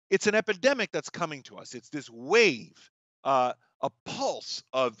it's an epidemic that's coming to us. It's this wave, a pulse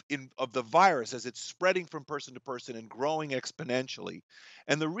of the virus as it's spreading from person to person and growing exponentially.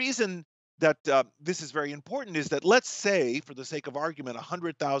 And the reason that this is very important is that, let's say, for the sake of argument,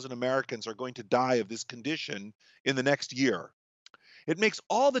 100,000 Americans are going to die of this condition in the next year. It makes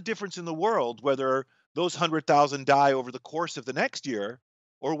all the difference in the world whether those 100,000 die over the course of the next year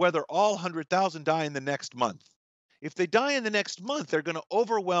or whether all 100,000 die in the next month. If they die in the next month, they're going to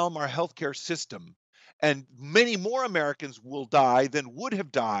overwhelm our healthcare system. And many more Americans will die than would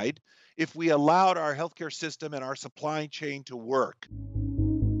have died if we allowed our healthcare system and our supply chain to work.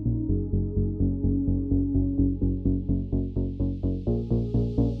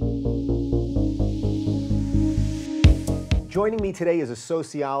 Joining me today is a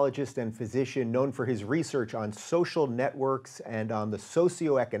sociologist and physician known for his research on social networks and on the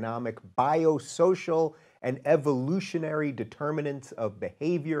socioeconomic, biosocial, and evolutionary determinants of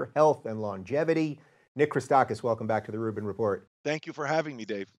behavior, health, and longevity. Nick Christakis, welcome back to the Rubin Report. Thank you for having me,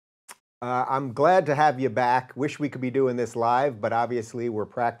 Dave. I'm glad to have you back. Wish we could be doing this live, but obviously we're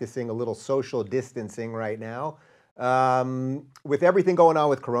practicing a little social distancing right now. With everything going on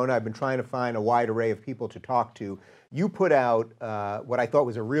with Corona, I've been trying to find a wide array of people to talk to. You put out what I thought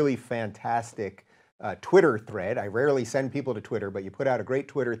was a really fantastic Twitter thread. I rarely send people to Twitter, but you put out a great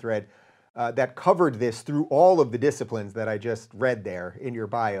Twitter thread that covered this through all of the disciplines that I just read there in your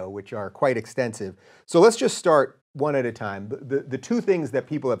bio, which are quite extensive. So let's just start one at a time. The two things that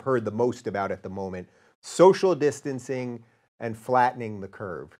people have heard the most about at the moment: social distancing and flattening the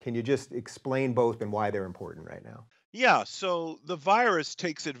curve. Can you just explain both and why they're important right now? Yeah, so the virus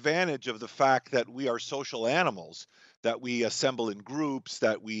takes advantage of the fact that we are social animals, that we assemble in groups,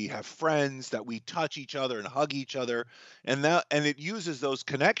 that we have friends, that we touch each other and hug each other, and it uses those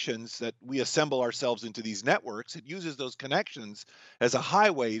connections that we assemble ourselves into these networks. It uses those connections as a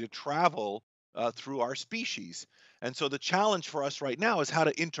highway to travel through our species. And so the challenge for us right now is how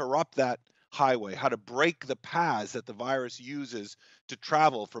to interrupt that highway, how to break the paths that the virus uses to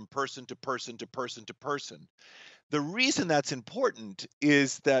travel from person to person to person to person. The reason that's important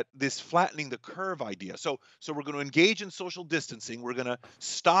is that this flattening the curve idea. So we're going to engage in social distancing. We're going to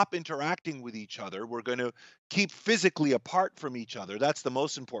stop interacting with each other. We're going to keep physically apart from each other. That's the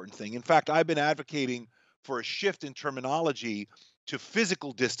most important thing. In fact, I've been advocating for a shift in terminology to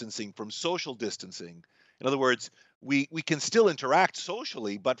physical distancing from social distancing. In other words, we can still interact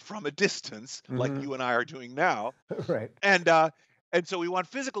socially, but from a distance, like Hmm. you and I are doing now. Right. And and so we want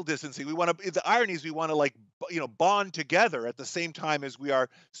physical distancing. We want to. The irony is we want to, like, bond together at the same time as we are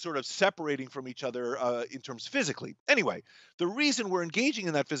sort of separating from each other in terms physically. Anyway, the reason we're engaging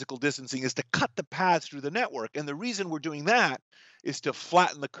in that physical distancing is to cut the paths through the network, and the reason we're doing that is to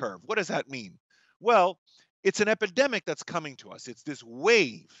flatten the curve. What does that mean? Well, it's an epidemic that's coming to us. It's this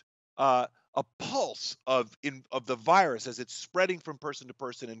wave. A pulse of the virus as it's spreading from person to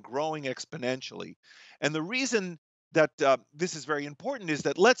person and growing exponentially. And the reason that this is very important is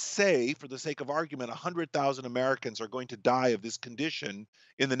that, let's say, for the sake of argument, 100,000 Americans are going to die of this condition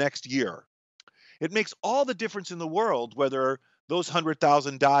in the next year. It makes all the difference in the world whether those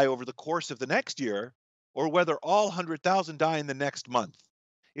 100,000 die over the course of the next year or whether all 100,000 die in the next month.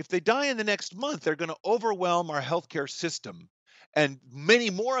 If they die in the next month, they're going to overwhelm our healthcare system. And many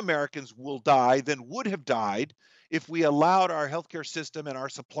more Americans will die than would have died if we allowed our healthcare system and our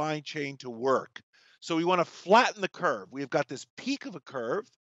supply chain to work. So we want to flatten the curve. We've got this peak of a curve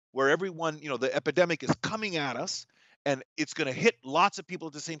where everyone, the epidemic is coming at us and it's going to hit lots of people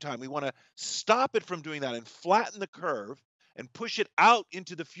at the same time. We want to stop it from doing that and flatten the curve and push it out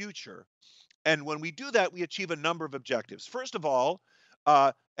into the future. And when we do that, we achieve a number of objectives. First of all,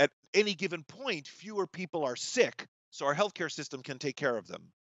 at any given point, fewer people are sick, so our healthcare system can take care of them.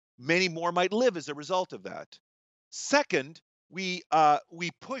 Many more might live as a result of that. Second, we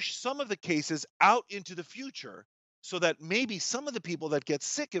push some of the cases out into the future, so that maybe some of the people that get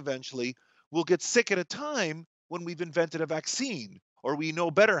sick eventually will get sick at a time when we've invented a vaccine or we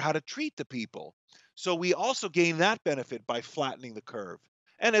know better how to treat the people. So we also gain that benefit by flattening the curve.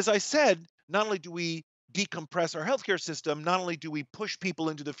 And as I said, not only do we decompress our healthcare system, not only do we push people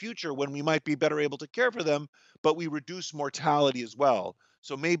into the future when we might be better able to care for them, but we reduce mortality as well.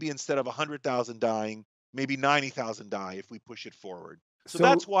 So maybe instead of 100,000 dying, maybe 90,000 die if we push it forward. So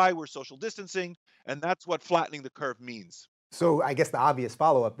that's So, why we're social distancing, and that's what flattening the curve means. so I guess the obvious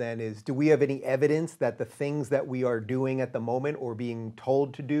follow-up then is, do we have any evidence that the things that we are doing at the moment or being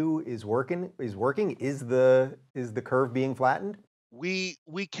told to do is working? Is the curve being flattened? We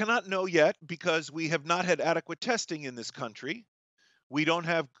cannot know yet because we have not had adequate testing in this country. We don't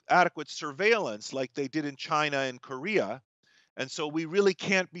have adequate surveillance like they did in China and Korea. And so we really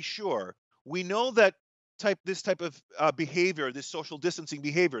can't be sure. We know that this type of behavior, this social distancing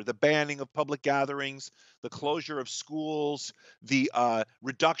behavior, the banning of public gatherings, the closure of schools, the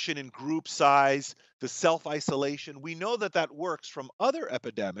reduction in group size, the self isolation, we know that that works from other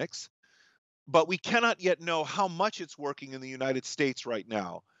epidemics, but we cannot yet know how much it's working in the United States right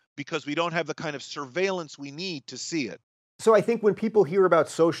now because we don't have the kind of surveillance we need to see it. So I think when people hear about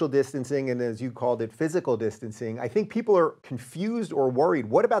social distancing and, as you called it, physical distancing, I think people are confused or worried.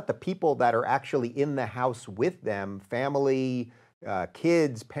 What about the people that are actually in the house with them, family,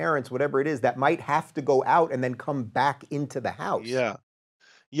 kids, parents, whatever it is, that might have to go out and then come back into the house? Yeah.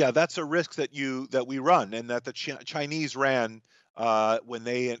 Yeah, that's a risk that we run, and that the Chinese ran when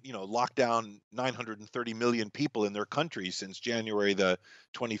they locked down 930 million people in their country since January the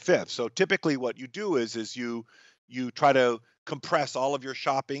 25th. So typically, what you do is you try to compress all of your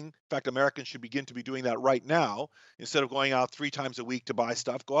shopping. In fact, Americans should begin to be doing that right now. Instead of going out 3 times a week to buy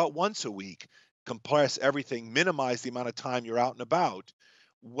stuff, go out once a week. Compress everything, minimize the amount of time you're out and about.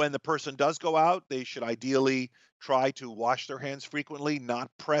 When the person does go out, they should ideally try to wash their hands frequently, not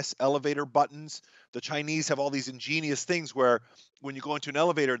press elevator buttons. The Chinese have all these ingenious things where when you go into an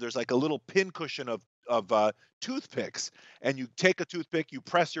elevator, there's like a little pin cushion of toothpicks, and you take a toothpick, you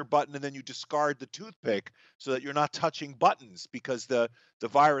press your button, and then you discard the toothpick so that you're not touching buttons because the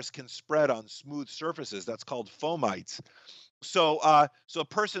virus can spread on smooth surfaces. That's called fomites. So a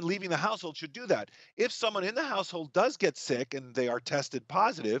person leaving the household should do that. If someone in the household does get sick and they are tested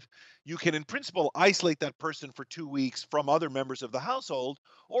positive, you can, in principle, isolate that person for 2 weeks from other members of the household.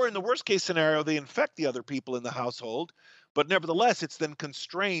 Or in the worst case scenario, they infect the other people in the household. But nevertheless, it's then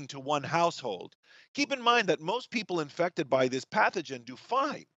constrained to one household. Keep in mind that most people infected by this pathogen do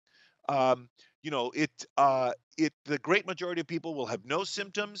fine. Um, the great majority of people will have no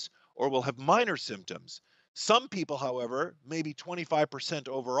symptoms or will have minor symptoms. Some people, however, maybe 25%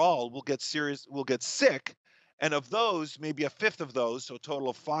 overall, will get sick. And of those, maybe a fifth of those, so a total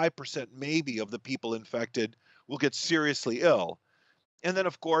of 5% maybe of the people infected will get seriously ill. And then,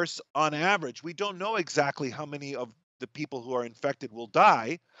 of course, on average, we don't know exactly how many of the people who are infected will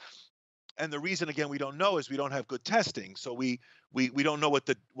die. And the reason, again, we don't know is we don't have good testing. So we don't know what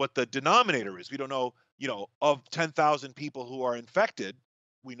the denominator is. We don't know, of 10,000 people who are infected,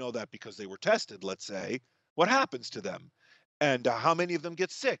 we know that because they were tested, let's say, what happens to them, and how many of them get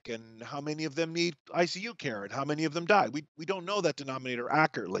sick, and how many of them need ICU care, and how many of them die. We don't know that denominator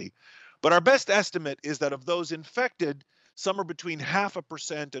accurately, but our best estimate is that of those infected, somewhere between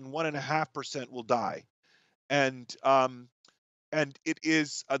 0.5% and 1.5% will die. And it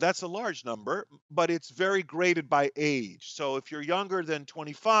is that's a large number, but it's very graded by age. So if you're younger than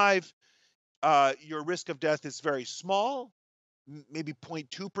 25, your risk of death is very small, maybe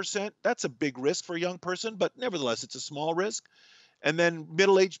 0.2%. That's a big risk for a young person, but nevertheless, it's a small risk. And then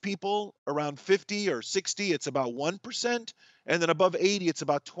middle-aged people around 50 or 60, it's about 1%. And then above 80, it's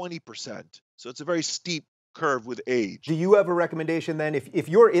about 20%. So it's a very steep curve with Do age. you have a recommendation then? If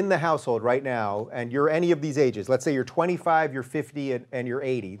you're in the household right now and you're any of these ages, let's say you're 25, you're 50, and you're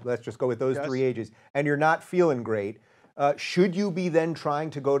 80, let's just go with those three Yes? ages, and you're not feeling great, should you be then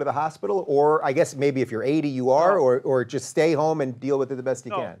trying to go to the hospital? Or I guess maybe if you're 80, you are, No. or just stay home and deal with it the best you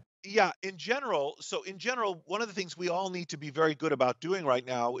No. can? Yeah, in general, one of the things we all need to be very good about doing right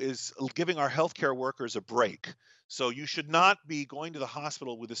now is giving our healthcare workers a break. So you should not be going to the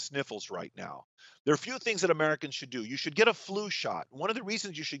hospital with the sniffles right now. There are a few things that Americans should do. You should get a flu shot. One of the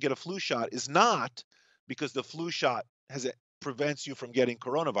reasons you should get a flu shot is not because the flu shot prevents you from getting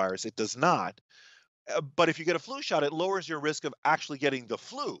coronavirus. It does not. But if you get a flu shot, it lowers your risk of actually getting the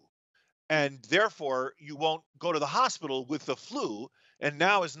flu, and therefore you won't go to the hospital with the flu. And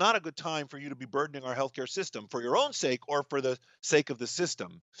now is not a good time for you to be burdening our healthcare system for your own sake or for the sake of the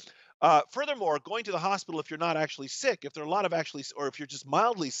system. Furthermore, going to the hospital if you're not actually sick, if there are a lot of actually, or if you're just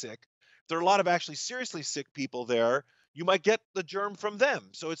mildly sick, if there are a lot of actually seriously sick people there, you might get the germ from them.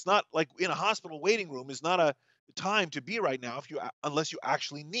 So it's not like in a hospital waiting room is not a time to be right now unless you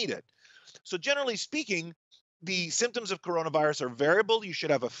actually need it. So generally speaking, the symptoms of coronavirus are variable. You should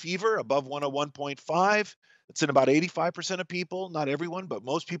have a fever above 101.5. It's in about 85% of people, not everyone, but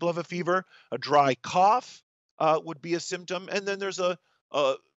most people have a fever. A dry cough would be a symptom. And then there's a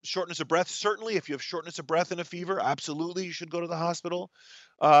shortness of breath. Certainly, if you have shortness of breath and a fever, absolutely you should go to the hospital.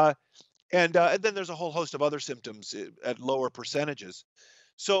 Uh, and then there's a whole host of other symptoms at lower percentages.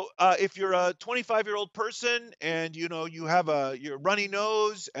 So if you're a 25-year-old person and you have your runny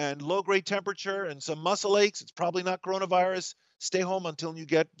nose and low grade temperature and some muscle aches, it's probably not coronavirus. Stay home until you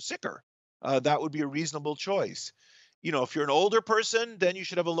get sicker. That would be a reasonable choice. If you're an older person, then you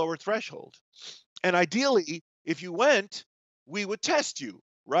should have a lower threshold. And ideally, if you went we would test you,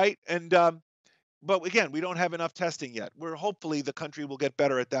 right? But again, we don't have enough testing yet. We're hopefully the country will get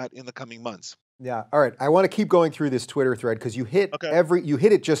better at that in the coming months. Yeah. All right. I want to keep going through this Twitter thread because Okay. you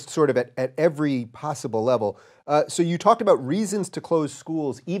hit it just sort of at every possible level. So you talked about reasons to close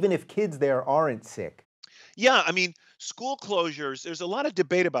schools, even if kids there aren't sick. Yeah, I mean, school closures, there's a lot of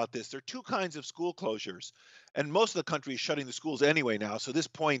debate about this. There are two kinds of school closures, and most of the country is shutting the schools anyway now. So this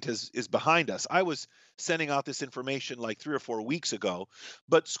point is behind us. I was sending out this information like 3 or 4 weeks ago.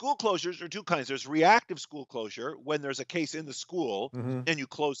 But school closures are two kinds. There's reactive school closure when there's a case in the school Hmm. and you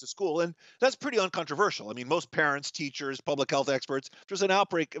close the school. And that's pretty uncontroversial. I mean, most parents, teachers, public health experts, if there's an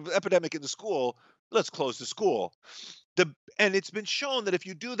outbreak of epidemic in the school, let's close the school. And it's been shown that if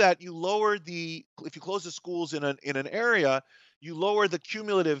you do that, you lower the if you close the schools in an area, you lower the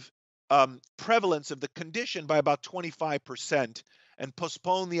cumulative prevalence of the condition by about 25% and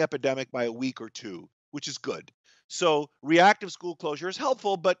postpone the epidemic by a week or two, which is good. So reactive school closure is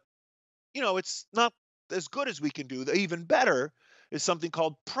helpful, but it's not as good as we can do. The even better is something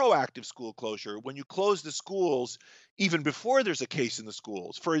called proactive school closure, when you close the schools even before there's a case in the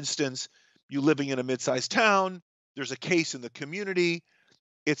schools. For instance, you living in a mid-sized town, there's a case in the community.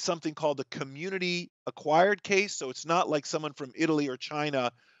 It's something called the community acquired case. So it's not like someone from Italy or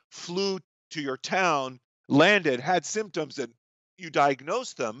China flew to your town, landed, had symptoms, and you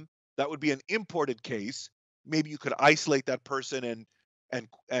diagnosed them. That would be an imported case. Maybe you could isolate that person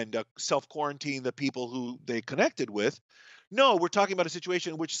and self quarantine the people who they connected with. No, we're talking about a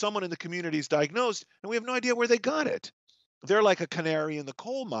situation in which someone in the community is diagnosed and we have no idea where they got it. They're like a canary in the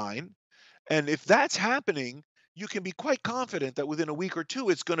coal mine, and if that's happening, you can be quite confident that within a week or two,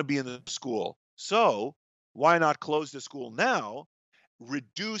 it's going to be in the school. So why not close the school now,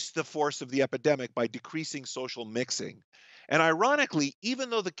 reduce the force of the epidemic by decreasing social mixing? And ironically, even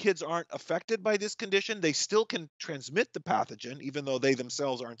though the kids aren't affected by this condition, they still can transmit the pathogen, even though they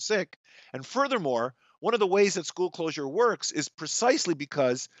themselves aren't sick. And furthermore, one of the ways that school closure works is precisely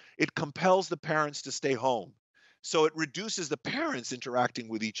because it compels the parents to stay home. So it reduces the parents interacting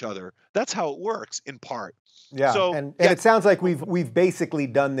with each other. That's how it works in part. Yeah, So, and yeah, it sounds like we've basically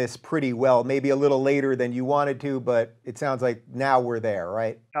done this pretty well. Maybe a little later than you wanted to, but it sounds like now we're there,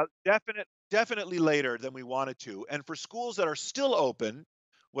 right? definitely later than we wanted to. And for schools that are still open,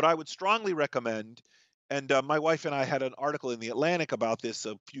 what I would strongly recommend, and my wife and I had an article in the Atlantic about this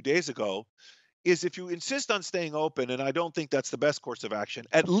a few days ago, is if you insist on staying open, and I don't think that's the best course of action,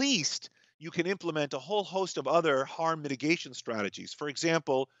 at least you can implement a whole host of other harm mitigation strategies. For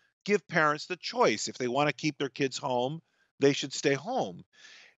example, give parents the choice. If they want to keep their kids home, they should stay home.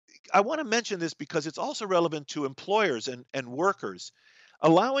 I want to mention this because it's also relevant to employers and workers.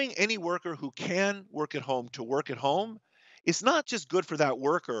 Allowing any worker who can work at home to work at home is not just good for that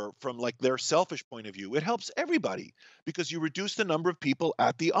worker from like their selfish point of view. It helps everybody because you reduce the number of people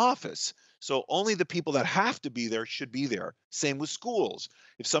at the office. So only the people that have to be there should be there. Same with schools.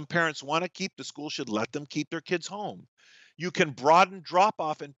 If some parents want to keep, the school should let them keep their kids home. You can broaden drop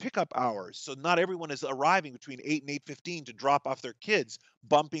off and pickup hours. So not everyone is arriving between 8 and 8:15 to drop off their kids,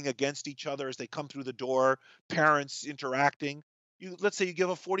 bumping against each other as they come through the door, parents interacting. Let's say you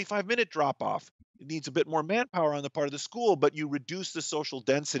give a 45-minute drop off. It needs a bit more manpower on the part of the school, but you reduce the social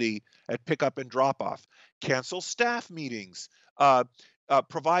density at pickup and drop off. Cancel staff meetings.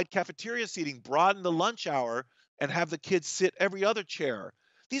 Provide cafeteria seating. Broaden the lunch hour and have the kids sit every other chair.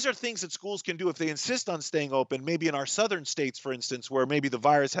 These are things that schools can do if they insist on staying open, maybe in our southern states, for instance, where maybe the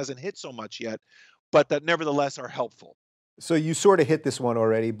virus hasn't hit so much yet, but that nevertheless are helpful. So you sort of hit this one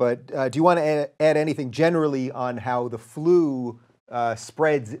already, but do you want to add anything generally on how the flu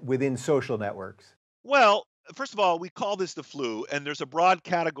spreads within social networks? Well, first of all, we call this the flu, and there's a broad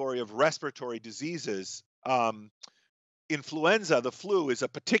category of respiratory diseases. Influenza, the flu, is a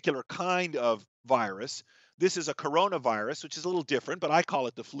particular kind of virus. This is a coronavirus, which is a little different, but I call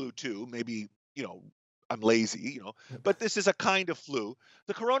it the flu too. Maybe, you know, I'm lazy, but this is a kind of flu.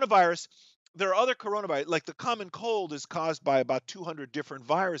 The coronavirus, there are other coronavirus, like the common cold is caused by about 200 different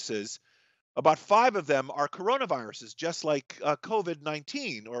viruses. About five of them are coronaviruses, just like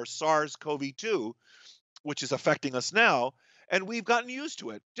COVID-19 or SARS-CoV-2, which is affecting us now, and we've gotten used to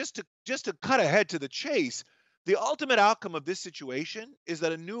it. Just to cut ahead to the chase, the ultimate outcome of this situation is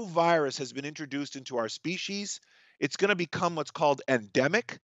that a new virus has been introduced into our species. It's going to become what's called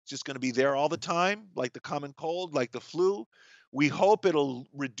endemic. It's just going to be there all the time, like the common cold, like the flu. We hope it'll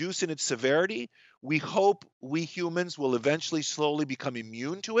reduce in its severity. We hope we humans will eventually slowly become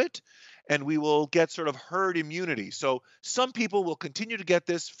immune to it, and we will get sort of herd immunity. So some people will continue to get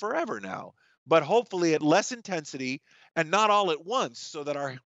this forever now, but hopefully at less intensity and not all at once so that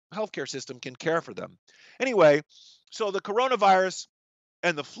our healthcare system can care for them. Anyway, So the coronavirus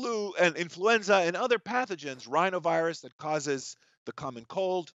and the flu and influenza and other pathogens, rhinovirus that causes the common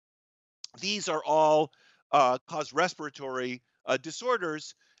cold, these are all cause respiratory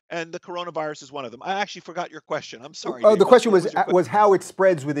disorders, and the coronavirus is one of them. I actually forgot your question. I'm sorry, Oh, Dave. the question What was your question? was how it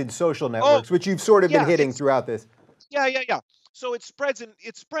spreads within social Oh, networks, which you've sort of been yeah, hitting throughout this. yeah. So it spreads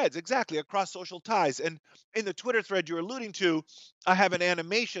exactly across social ties. And in the Twitter thread you're alluding to, I have an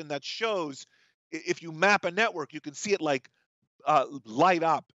animation that shows if you map a network, you can see it like light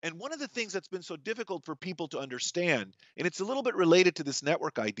up. And one of the things that's been so difficult for people to understand, and it's a little bit related to this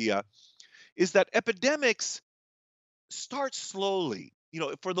network idea, is that epidemics start slowly.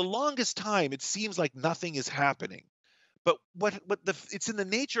 For the longest time, it seems like nothing is happening. But it's in the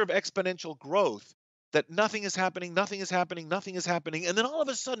nature of exponential growth that nothing is happening, nothing is happening, nothing is happening, and then all of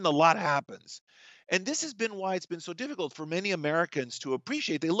a sudden a lot happens. And this has been why it's been so difficult for many Americans to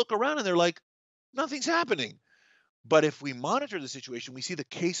appreciate. They look around and they're like, nothing's happening. But if we monitor the situation, we see the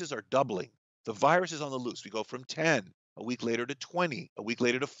cases are doubling. The virus is on the loose. We go from 10, a week later to 20, a week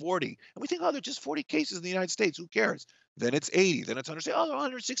later to 40. And we think, oh, there's just 40 cases in the United States. Who cares? Then it's 80. Then it's 100. Oh,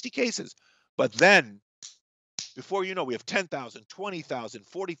 160 cases. But then before you know, we have 10,000, 20,000,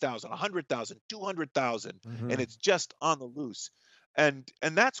 40,000, 100,000, 200,000, and Hmm. it's just on the loose. And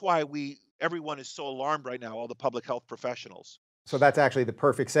that's why everyone is so alarmed right now, all the public health professionals. So that's actually the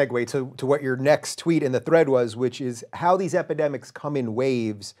perfect segue to what your next tweet in the thread was, which is how these epidemics come in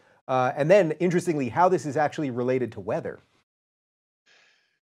waves. And then, interestingly, how this is actually related to weather.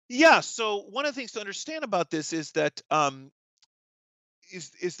 Yeah, so one of the things to understand about this is that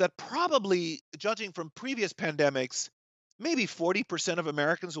probably, judging from previous pandemics, maybe 40% of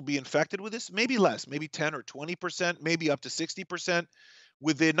Americans will be infected with this, maybe less, maybe 10 or 20%, maybe up to 60%.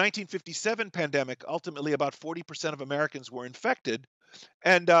 With the 1957 pandemic, ultimately about 40% of Americans were infected,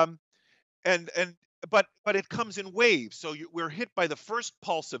 and and but it comes in waves. So we're hit by the first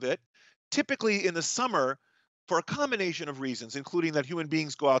pulse of it, typically in the summer, for a combination of reasons, including that human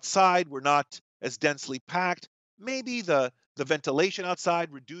beings go outside, we're not as densely packed. Maybe the ventilation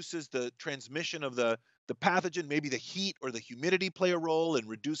outside reduces the transmission of the pathogen. Maybe the heat or the humidity play a role in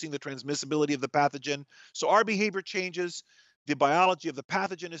reducing the transmissibility of the pathogen. So our behavior changes. The biology of the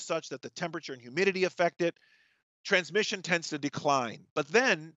pathogen is such that the temperature and humidity affect it. Transmission tends to decline. But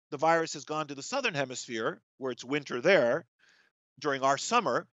then the virus has gone to the southern hemisphere where it's winter there during our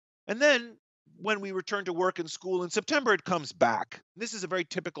summer. And then when we return to work and school in September, it comes back. This is a very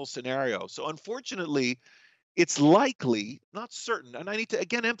typical scenario. So unfortunately, it's likely, not certain, and I need to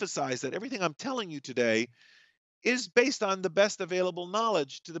again emphasize that everything I'm telling you today is based on the best available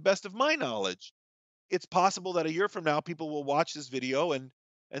knowledge to the best of my knowledge. It's possible that a year from now people will watch this video and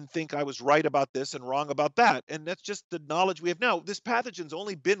think I was right about this and wrong about that. And that's just the knowledge we have now. This pathogen's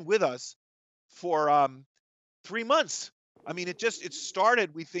only been with us for 3 months. I mean, it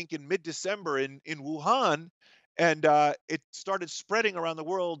started, we think, in mid-December in Wuhan, and it started spreading around the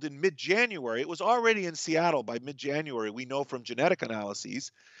world in mid-January. It was already in Seattle by mid-January, we know from genetic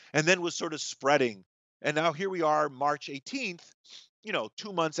analyses, and then was sort of spreading. And now here we are, March 18th,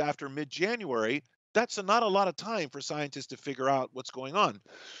 2 months after mid-January. That's not a lot of time for scientists to figure out what's going on.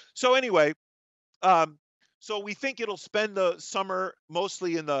 So anyway, um, so we think it'll spend the summer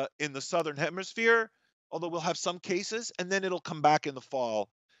mostly in the southern hemisphere, although we'll have some cases, and then it'll come back in the fall.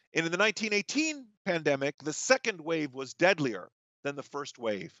 And in the 1918 pandemic, the second wave was deadlier than the first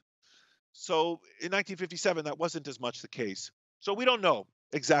wave. So in 1957, that wasn't as much the case. So we don't know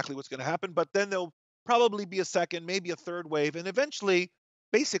exactly what's going to happen, but then there'll probably be a second, maybe a third wave, and eventually,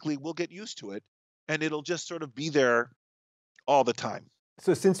 basically, we'll get used to it, and it'll just sort of be there all the time.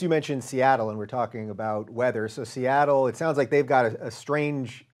 So, since you mentioned Seattle and we're talking about weather, so Seattle, it sounds like they've got a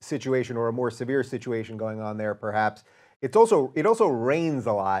strange situation or a more severe situation going on there, perhaps. It also rains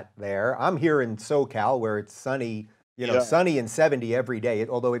a lot there. I'm here in SoCal where it's sunny, Yeah. sunny and 70 every day,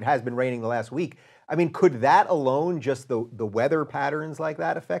 although it has been raining the last week. I mean, could that alone, just the weather patterns like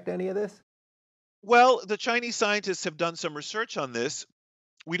that, affect any of this? Well, the Chinese scientists have done some research on this.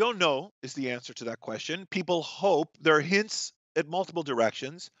 We don't know is the answer to that question. People hope. There are hints at multiple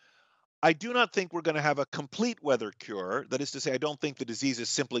directions. I do not think we're going to have a complete weather cure. That is to say, I don't think the disease is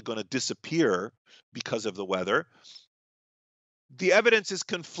simply going to disappear because of the weather. The evidence is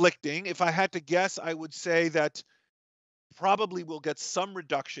conflicting. If I had to guess, I would say that probably we'll get some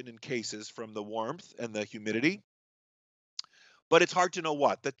reduction in cases from the warmth and the humidity, but it's hard to know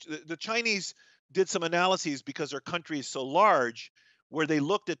what. The Chinese did some analyses because their country is so large, where they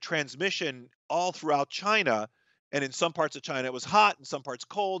looked at transmission all throughout China. And in some parts of China, it was hot, in some parts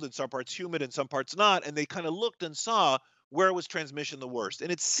cold, in some parts humid, in some parts not. And they kind of looked and saw where was transmission the worst. And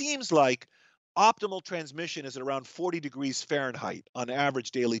it seems like optimal transmission is at around 40 degrees Fahrenheit on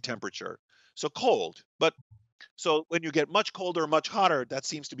average daily temperature. So cold, but so when you get much colder or much hotter, that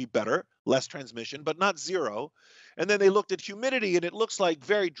seems to be better, less transmission, but not zero. And then they looked at humidity, and it looks like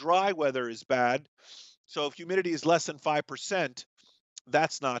very dry weather is bad. So if humidity is less than 5%,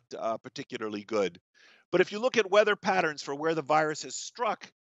 that's not particularly good. But if you look at weather patterns for where the virus has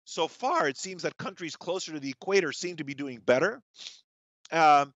struck, so far it seems that countries closer to the equator seem to be doing better.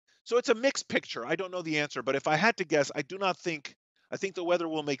 Um, so it's a mixed picture. I don't know the answer, but if I had to guess, I do not think. I think the weather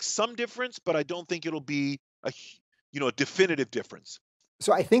will make some difference, but I don't think it'll be a definitive difference.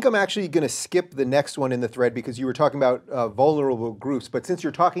 So I think I'm actually going to skip the next one in the thread because you were talking about vulnerable groups. But since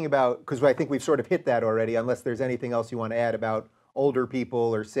you're talking about, because I think we've sort of hit that already, unless there's anything else you want to add about older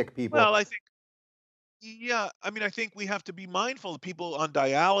people or sick people. Well, I think, yeah, I mean, I think we have to be mindful of people on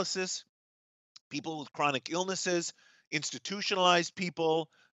dialysis, people with chronic illnesses, institutionalized people,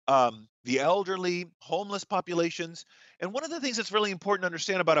 the elderly, homeless populations. And one of the things that's really important to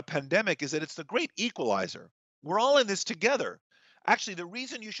understand about a pandemic is that it's the great equalizer. We're all in this together. Actually, the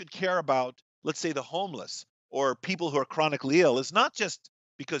reason you should care about, let's say, the homeless or people who are chronically ill is not just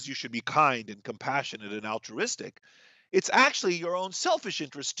because you should be kind and compassionate and altruistic. It's actually your own selfish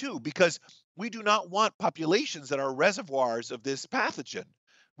interest too, because we do not want populations that are reservoirs of this pathogen.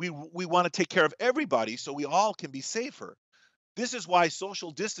 We want to take care of everybody so we all can be safer. This is why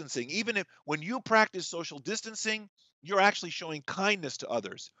social distancing, even if when you practice social distancing, you're actually showing kindness to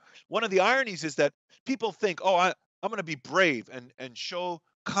others. One of the ironies is that people think, oh, I'm going to be brave and show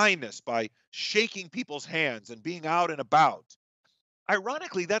kindness by shaking people's hands and being out and about.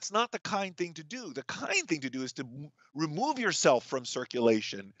 Ironically, that's not the kind thing to do. The kind thing to do is to remove yourself from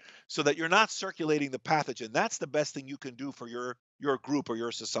circulation so that you're not circulating the pathogen. That's the best thing you can do for your group or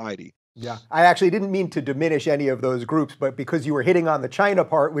your society. Yeah, I actually didn't mean to diminish any of those groups, but because you were hitting on the China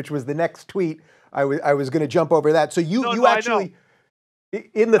part, which was the next tweet, I was going to jump over that. So you No, you no, I know. actually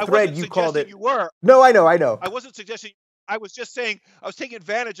in the I thread wasn't you called suggesting it. you were. No, I know. I wasn't suggesting. I was just saying I was taking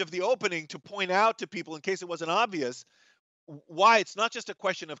advantage of the opening to point out to people in case it wasn't obvious why it's not just a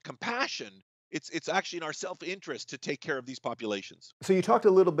question of compassion. It's actually in our self-interest to take care of these populations. So you talked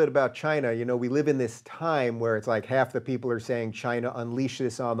a little bit about China. We live in this time where it's like half the people are saying China unleashed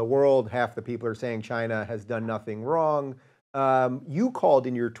this on the world, half the people are saying China has done nothing wrong. You called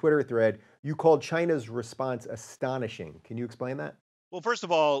in your Twitter thread, you called China's response astonishing. Can you explain that? Well, first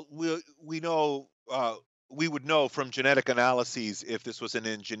of all, we know we would know from genetic analyses if this was an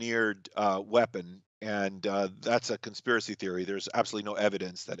engineered weapon, and that's a conspiracy theory. There's absolutely no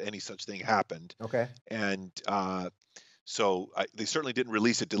evidence that any such thing happened, Okay. and so they certainly didn't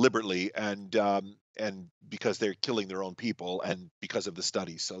release it deliberately, and because they're killing their own people, and because of the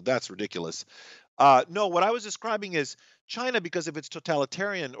studies. So that's ridiculous. No, what I was describing is China, because of its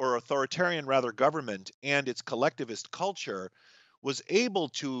totalitarian or authoritarian rather government and its collectivist culture, was able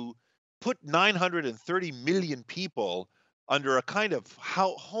to put 930 million people under a kind of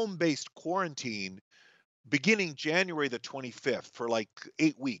home-based quarantine beginning January the 25th for like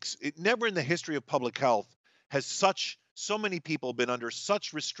 8 weeks. It never in the history of public health has so many people been under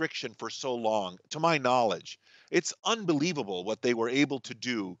such restriction for so long, to my knowledge. It's unbelievable what they were able to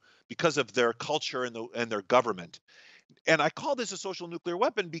do because of their culture and their government. And I call this a social nuclear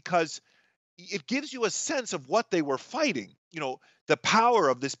weapon because it gives you a sense of what they were fighting. The power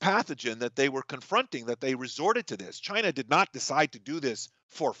of this pathogen that they were confronting, that they resorted to this. China did not decide to do this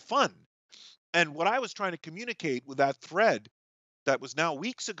for fun. And what I was trying to communicate with that thread that was now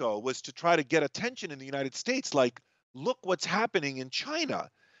weeks ago was to try to get attention in the United States, like, look what's happening in China.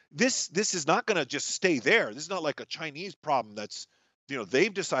 This is not going to just stay there. This is not like a Chinese problem that's,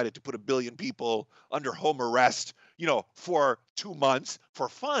 they've decided to put 1 billion people under home arrest, for 2 months for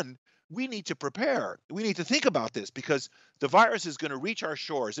fun. We need to prepare. We need to think about this because the virus is going to reach our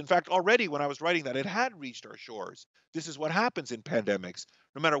shores. In fact, already when I was writing that, it had reached our shores. This is what happens in pandemics.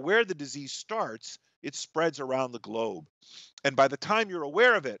 No matter where the disease starts, it spreads around the globe. And by the time you're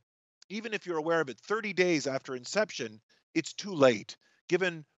aware of it, even if you're aware of it 30 days after inception, it's too late,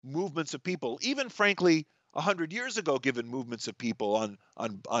 given movements of people, even frankly, 100 years ago, given movements of people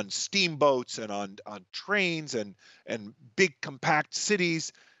on steamboats and on trains and big compact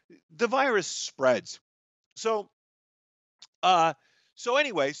cities, the virus spreads. So uh, so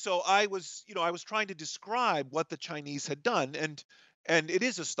anyway, so I was trying to describe what the Chinese had done, and it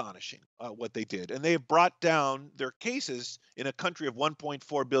is astonishing what they did, and they have brought down their cases in a country of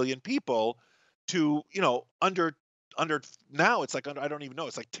 1.4 billion people to under now it's like I don't even know,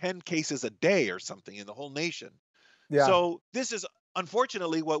 it's like 10 cases a day or something in the whole nation. Yeah. So this is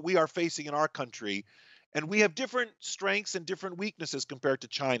unfortunately what we are facing in our country, And we have different strengths and different weaknesses compared to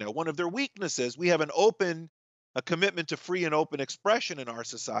China. One of their weaknesses, we have a commitment to free and open expression in our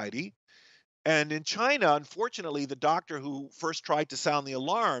society. And in China, unfortunately, the doctor who first tried to sound the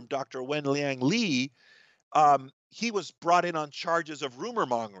alarm, Dr. Wen Liang Li, he was brought in on charges of rumor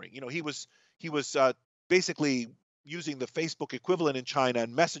mongering. He was basically using the Facebook equivalent in China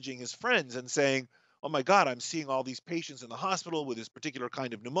and messaging his friends and saying, "Oh my God, I'm seeing all these patients in the hospital with this particular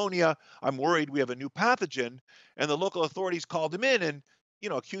kind of pneumonia. I'm worried we have a new pathogen." And the local authorities called him in and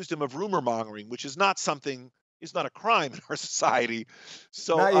accused him of rumor mongering, which is not something is not a crime in our society.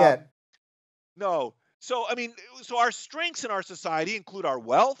 So Not yet. no. So I mean, so our strengths in our society include our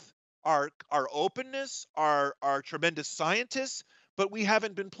wealth, our openness, our tremendous scientists, but we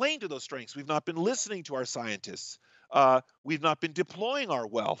haven't been playing to those strengths. We've not been listening to our scientists. We've not been deploying our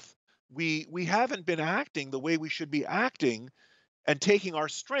wealth. We haven't been acting the way we should be acting and taking our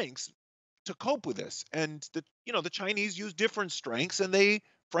strengths to cope with this. And the Chinese use different strengths, and they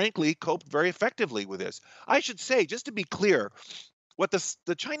frankly coped very effectively with this. I should say, just to be clear, what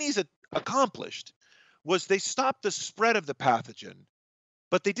the Chinese had accomplished was they stopped the spread of the pathogen,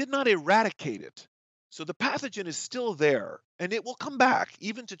 but they did not eradicate it. So the pathogen is still there, and it will come back,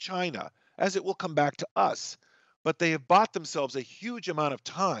 even to China, as it will come back to us. But they have bought themselves a huge amount of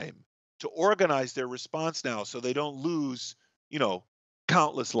time to organize their response now so they don't lose, you know,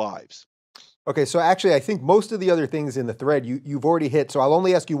 countless lives. Okay, so actually, I think most of the other things in the thread you've already hit. So I'll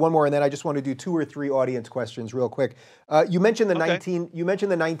only ask you one more, and then I just want to do two or three audience questions real quick. Okay. You mentioned the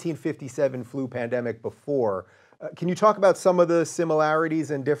 1957 flu pandemic before. Can you talk about some of the similarities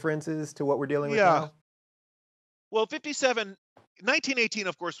and differences to what we're dealing with Yeah. now? Well, 1918,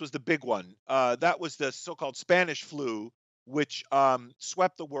 of course, was the big one. That was the so-called Spanish flu, which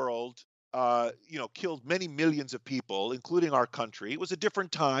swept the world, killed many millions of people, including our country. It was a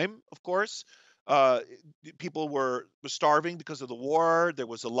different time, of course. Uh, People were starving because of the war. There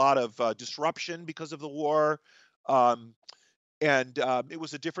was a lot of disruption because of the war. Um, and it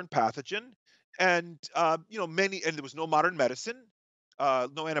was a different pathogen, and there was no modern medicine,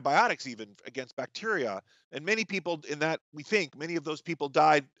 no antibiotics even against bacteria, and many people in that we think many of those people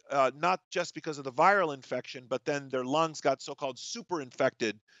died not just because of the viral infection, but then their lungs got so-called super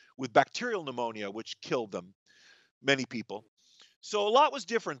infected with bacterial pneumonia, which killed them, many people. So a lot was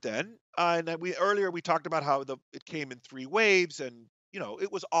different then, and then we earlier we talked about how it came in three waves, and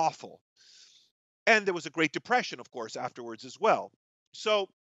it was awful. And there was a Great Depression, of course, afterwards as well. So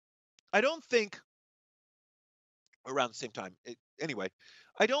I don't think around the same time. Anyway,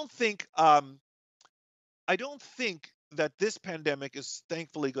 I don't think I don't think that this pandemic is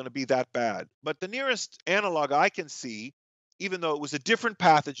thankfully going to be that bad. But the nearest analog I can see, even though it was a different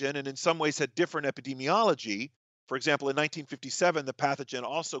pathogen and in some ways had different epidemiology, for example, in 1957, the pathogen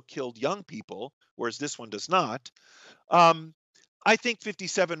also killed young people, whereas this one does not. Um, I think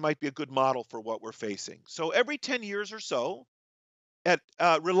 57 might be a good model for what we're facing. So every 10 years or so, at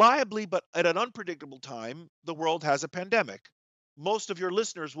reliably but at an unpredictable time, the world has a pandemic. Most of your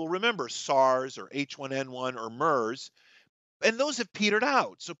listeners will remember SARS or H1N1 or MERS, and those have petered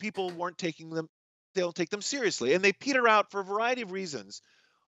out. So people weren't taking them, they don't take them seriously. And they peter out for a variety of reasons.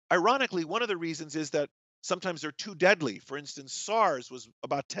 Ironically, one of the reasons is that sometimes they're too deadly. For instance, SARS was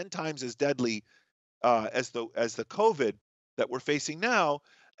about 10 times as deadly as the COVID that we're facing now.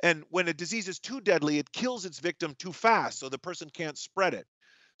 And when a disease is too deadly, it kills its victim too fast, so the person can't spread it.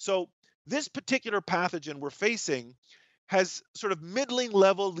 So this particular pathogen we're facing has sort of middling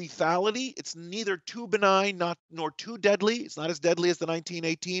level lethality. It's neither too benign, not nor too deadly. It's not as deadly as the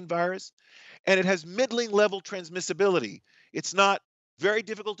 1918 virus, and it has middling level transmissibility. It's not very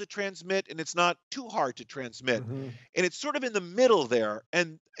difficult to transmit, and it's not too hard to transmit. Hmm. And it's sort of in the middle there.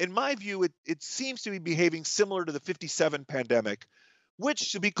 And in my view, it seems to be behaving similar to the 57 pandemic,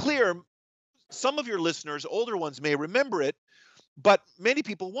 which, to be clear, some of your listeners, older ones, may remember it, but many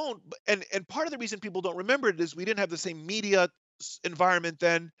people won't. And part of the reason people don't remember it is we didn't have the same media environment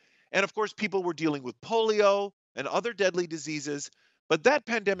then. And of course, people were dealing with polio and other deadly diseases. But that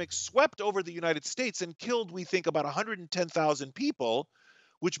pandemic swept over the United States and killed, we think, about 110,000 people,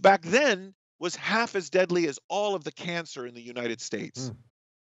 which back then was half as deadly as all of the cancer in the United States.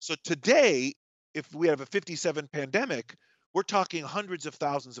 So today, if we have a 57 pandemic, we're talking hundreds of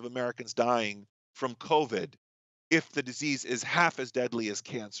thousands of Americans dying from COVID if the disease is half as deadly as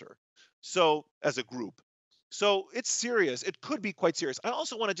cancer. So, as a group. So, it's serious. It could be quite serious. I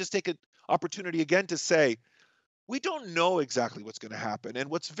also want to just take an opportunity again to say we don't know exactly what's going to happen. And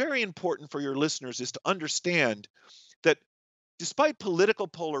what's very important for your listeners is to understand that despite political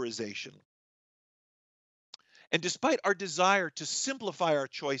polarization and despite our desire to simplify our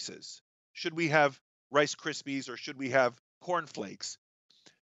choices, should we have Rice Krispies or should we have cornflakes?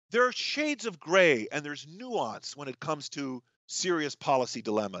 There are shades of gray and there's nuance when it comes to serious policy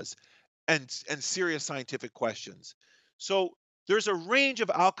dilemmas and serious scientific questions. So there's a range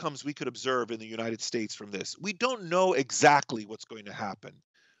of outcomes we could observe in the United States from this. We don't know exactly what's going to happen,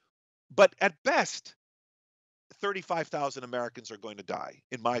 but at best, 35,000 Americans are going to die,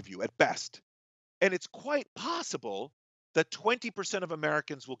 in my view, at best. And it's quite possible that 20% of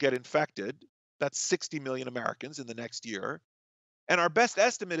Americans will get infected. That's 60 million Americans in the next year. And our best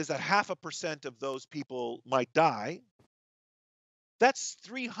estimate is that 0.5% of those people might die. That's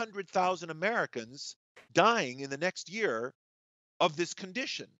 300,000 Americans dying in the next year of this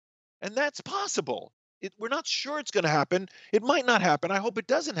condition. And that's possible. We're not sure it's going to happen. It might not happen. I hope it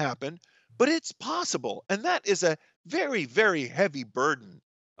doesn't happen, but it's possible. And that is a very, very heavy burden.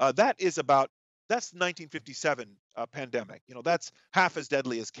 That's 1957 pandemic. That's half as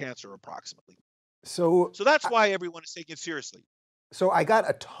deadly as cancer, approximately. So, So that's why everyone is taking it seriously. so I got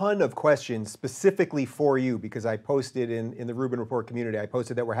a ton of questions specifically for you because I posted in the Rubin Report community. I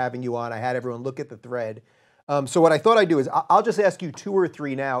posted that we're having you on. I had everyone look at the thread. So what I thought I'd do is I'll just ask you 2 or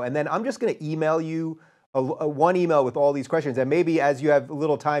 3 now, and then I'm just going to email you one email with all these questions. And maybe as you have a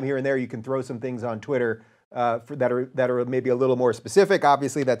little time here and there, you can throw some things on Twitter that are maybe a little more specific.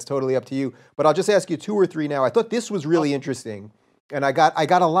 Obviously, that's totally up to you. But I'll just ask you 2 or 3 now. I thought this was really interesting, and I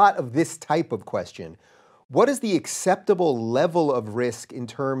got a lot of this type of question. What is the acceptable level of risk in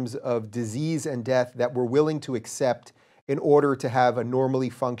terms of disease and death that we're willing to accept in order to have a normally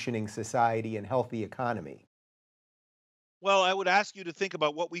functioning society and healthy economy? Well, I would ask you to think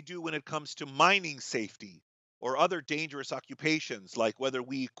about what we do when it comes to mining safety or other dangerous occupations, like whether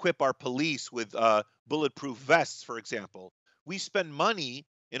we equip our police with bulletproof vests, for example. We spend money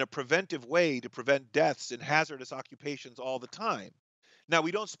in a preventive way to prevent deaths in hazardous occupations all the time. Now,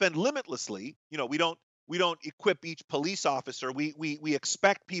 we don't spend limitlessly. We don't equip each police officer. We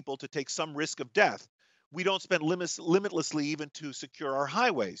expect people to take some risk of death. We don't spend limitlessly even to secure our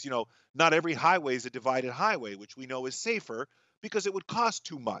highways. Not every highway is a divided highway, which we know is safer because it would cost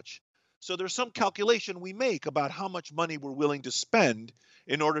too much. So there's some calculation we make about how much money we're willing to spend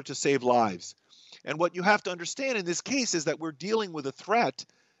in order to save lives. And what you have to understand in this case is that we're dealing with a threat.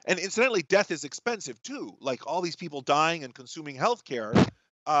 And incidentally, death is expensive too. Like all these people dying and consuming healthcare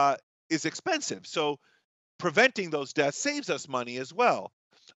uh, is expensive. So preventing those deaths saves us money as well.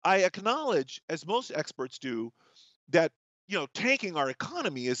 I acknowledge, as most experts do, that tanking our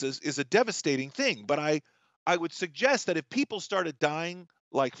economy is a devastating thing. But I would suggest that if people started dying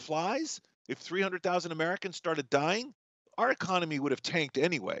like flies, if 300,000 Americans started dying, our economy would have tanked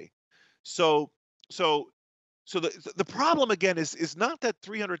anyway. So so so the problem again is not that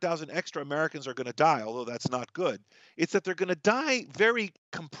 300,000 extra Americans are going to die, although that's not good. It's that they're going to die very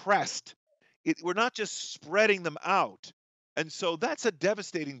compressed. We're not just spreading them out, and so that's a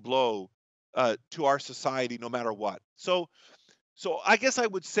devastating blow to our society, no matter what. So I guess I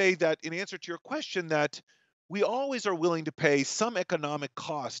would say that in answer to your question, that we always are willing to pay some economic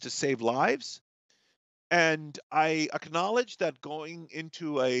cost to save lives, and I acknowledge that going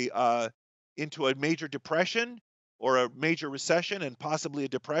into a major depression or a major recession and possibly a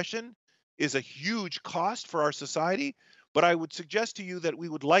depression is a huge cost for our society. But I would suggest to you that we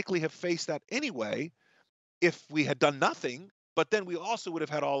would likely have faced that anyway if we had done nothing. But then we also would have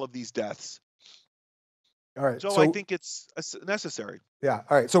had all of these deaths. All right. So I So think it's necessary. yeah.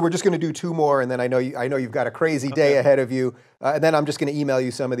 All right. So we're just going to do 2 more, and then I know you've got a crazy day Okay. ahead of you, and then I'm just going to email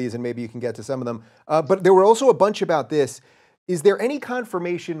you some of these, and maybe you can get to some of them. But there were also a bunch about this. Is there any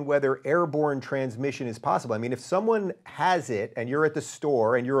confirmation whether airborne transmission is possible? I mean, if someone has it and you're at the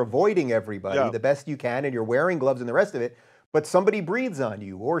store and you're avoiding everybody Yeah. the best you can and you're wearing gloves and the rest of it, but somebody breathes on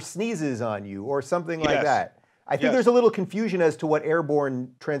you or sneezes on you or something like Yes. that. I think there's Yes. a little confusion as to what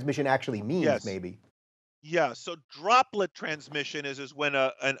airborne transmission actually means, Yes. maybe. Yeah, so droplet transmission is when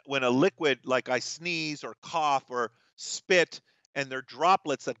when a liquid, like I sneeze or cough or spit, and they're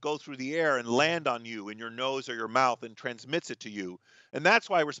droplets that go through the air and land on you in your nose or your mouth and transmits it to you. And that's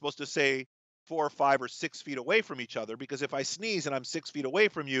why we're supposed to say 4 or 5 or 6 feet away from each other, because if I sneeze and I'm 6 feet away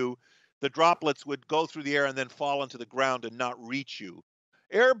from you, the droplets would go through the air and then fall into the ground and not reach you.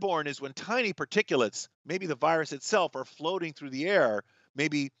 Airborne is when tiny particulates, maybe the virus itself, are floating through the air,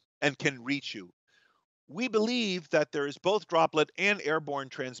 maybe, and can reach you. We believe that there is both droplet and airborne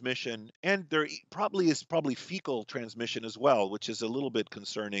transmission, and there probably fecal transmission as well, which is a little bit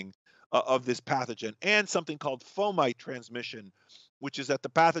concerning of this pathogen, and something called fomite transmission, which is that the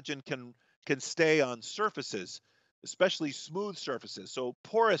pathogen can stay on surfaces, especially smooth surfaces. So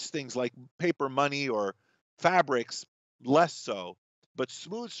porous things like paper money or fabrics, less so. but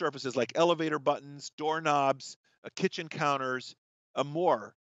smooth surfaces like elevator buttons, doorknobs, kitchen counters,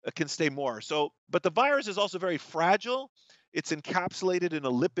 more can stay more. So, but the virus is also very fragile. It's encapsulated in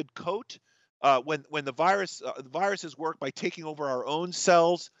a lipid coat. When the viruses work by taking over our own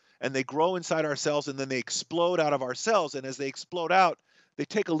cells, and they grow inside our cells, and then they explode out of our cells. And as they explode out, they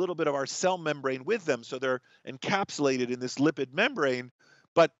take a little bit of our cell membrane with them, so they're encapsulated in this lipid membrane.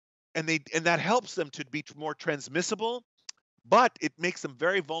 But and that helps them to be more transmissible, but it makes them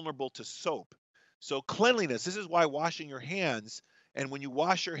very vulnerable to soap. So cleanliness, this is why washing your hands, and when you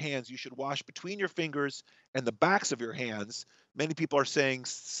wash your hands, you should wash between your fingers and the backs of your hands. Many people are saying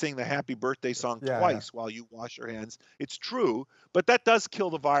sing the happy birthday song Yeah. twice while you wash your hands. It's true, but that does kill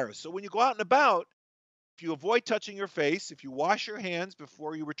the virus. So when you go out and about, if you avoid touching your face, if you wash your hands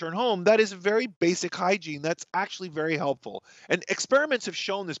before you return home, that is very basic hygiene. That's actually very helpful. And experiments have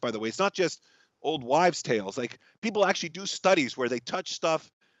shown this, by the way. It's not just old wives' tales. Like people actually do studies where they touch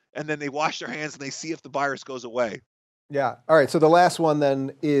stuff and then they wash their hands and they see if the virus goes away. Yeah. All right. So the last one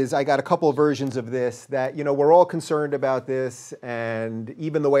then is I got a couple of versions of this that, we're all concerned about this. And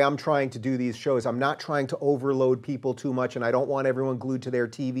even the way I'm trying to do these shows, I'm not trying to overload people too much, and I don't want everyone glued to their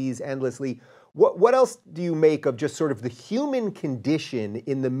TVs endlessly. What else do you make of just sort of the human condition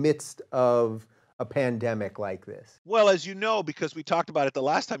in the midst of a pandemic like this? Well, as you know, because we talked about it the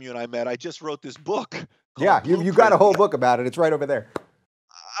last time you and I met, I just wrote this book Yeah, called you got a Blueprint. whole book about it. It's right over there.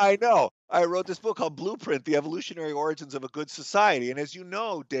 I know. I wrote this book called Blueprint, The Evolutionary Origins of a Good Society. And as you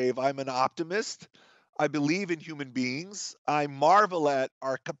know, Dave, I'm an optimist. I believe in human beings. I marvel at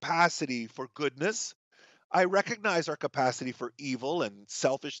our capacity for goodness. I recognize our capacity for evil and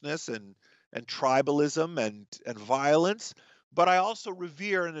selfishness and tribalism and violence, but I also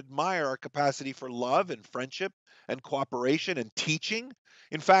revere and admire our capacity for love and friendship and cooperation and teaching.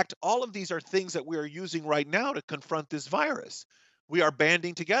 In fact, all of these are things that we are using right now to confront this virus. We are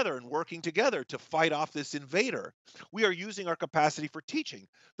banding together and working together to fight off this invader. We are using our capacity for teaching.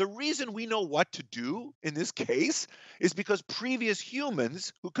 The reason we know what to do in this case is because previous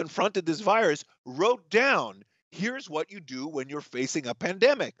humans who confronted this virus wrote down, here's what you do when you're facing a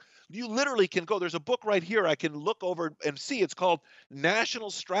pandemic. You literally can go, there's a book right here I can look over and see. It's called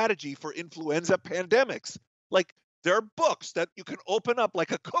National Strategy for Influenza Pandemics. Like, there are books that you can open up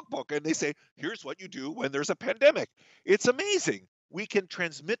like a cookbook and they say, here's what you do when there's a pandemic. It's amazing. We can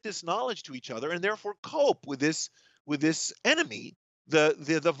transmit this knowledge to each other and therefore cope with this enemy,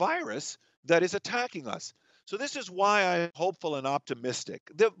 the virus that is attacking us. So this is why I'm hopeful and optimistic.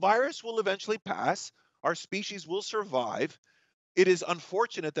 The virus will eventually pass. Our species will survive. It is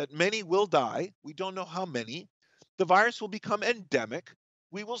unfortunate that many will die. We don't know how many. The virus will become endemic.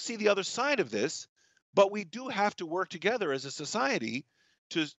 We will see the other side of this, but we do have to work together as a society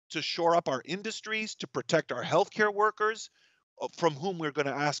to shore up our industries, to protect our healthcare workers, from whom we're going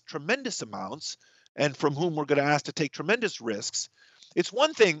to ask tremendous amounts and from whom we're going to ask to take tremendous risks. It's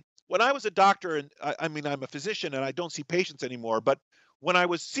one thing when I was a doctor, and I mean, I'm a physician and I don't see patients anymore, but when I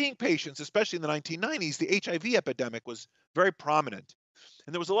was seeing patients, especially in the 1990s, the HIV epidemic was very prominent.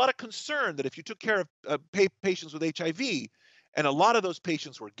 And there was a lot of concern that if you took care of patients with HIV, and a lot of those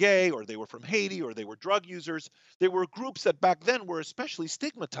patients were gay, or they were from Haiti, or they were drug users, they were groups that back then were especially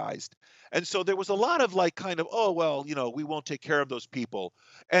stigmatized. And so there was a lot of like kind of, oh, well, we won't take care of those people.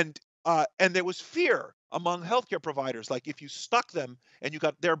 And there was fear among healthcare providers. Like if you stuck them and you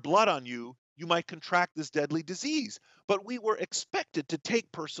got their blood on you, you might contract this deadly disease. But we were expected to take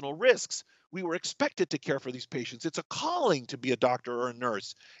personal risks. We were expected to care for these patients. It's a calling to be a doctor or a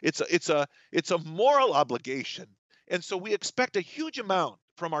nurse. It's a moral obligation. And so we expect a huge amount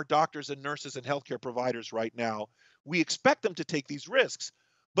from our doctors and nurses and healthcare providers right now. We expect them to take these risks,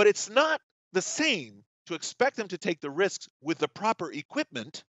 but it's not the same to expect them to take the risks with the proper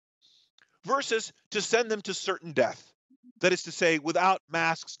equipment versus to send them to certain death. That is to say, without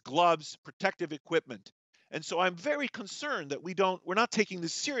masks, gloves, protective equipment. And so I'm very concerned that we're not taking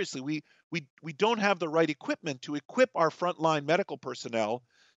this seriously. We don't have the right equipment to equip our frontline medical personnel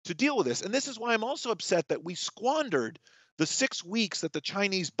to deal with this. And this is why I'm also upset that we squandered the 6 weeks that the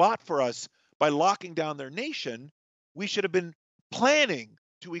Chinese bought for us by locking down their nation. We should have been planning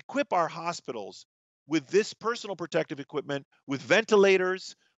to equip our hospitals with this personal protective equipment, with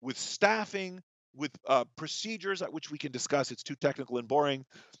ventilators, with staffing, with procedures which we can discuss. It's too technical and boring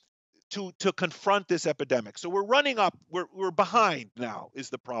to confront this epidemic. So we're running up. We're behind now is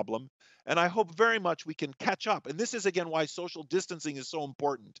the problem, and I hope very much we can catch up. And this is again why social distancing is so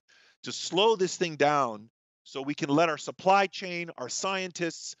important, to slow this thing down so we can let our supply chain, our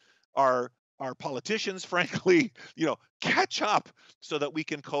scientists, our our politicians, frankly, catch up so that we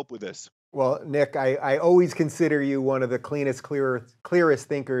can cope with this. Well, Nick, I always consider you one of the cleanest, clearest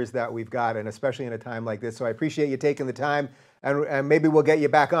thinkers that we've got, and especially in a time like this. So I appreciate you taking the time, and maybe we'll get you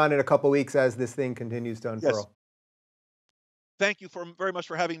back on in a couple weeks as this thing continues to Yes. unfurl. Thank you very much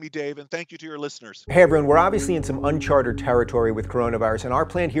for having me, Dave, and thank you to your listeners. Hey everyone, we're obviously in some uncharted territory with coronavirus, and our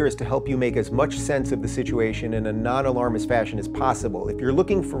plan here is to help you make as much sense of the situation in a non-alarmist fashion as possible. If you're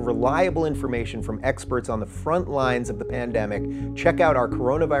looking for reliable information from experts on the front lines of the pandemic, check out our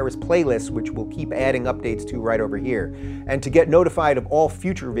coronavirus playlist, which we'll keep adding updates to right over here. And to get notified of all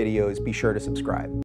future videos, be sure to subscribe.